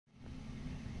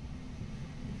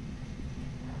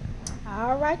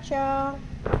All right, y'all.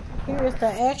 Here is the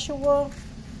actual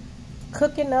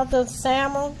cooking of the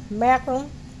salmon, mackerel,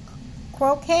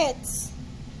 croquettes.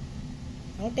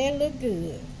 Don't that look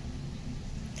good?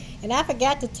 And I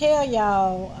forgot to tell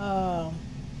y'all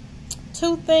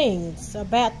two things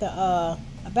about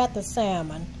the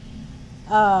salmon.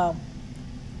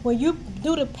 When you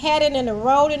do the patting and the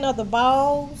rolling of the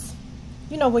balls,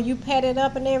 you know, when you pat it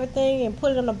up and everything and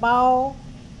put it in a ball,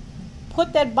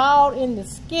 put that ball in the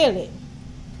skillet,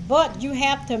 but you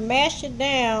have to mash it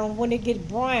down when it gets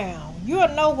brown. You'll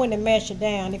know when to mash it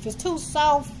down. If it's too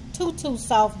soft, too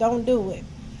soft, don't do it.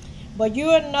 But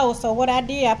you'll know. So what I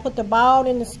did, I put the ball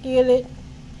in the skillet,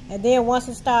 and then once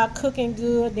it started cooking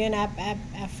good, then I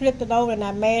flipped it over and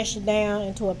I mashed it down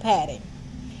into a patty.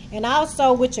 And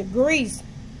also with your grease,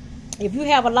 if you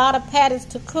have a lot of patties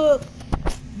to cook,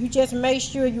 you just make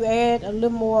sure you add a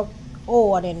little more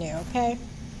oil in there, okay?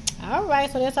 All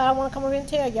right, so that's all I want to come over and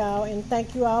tell y'all, and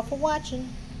thank you all for watching.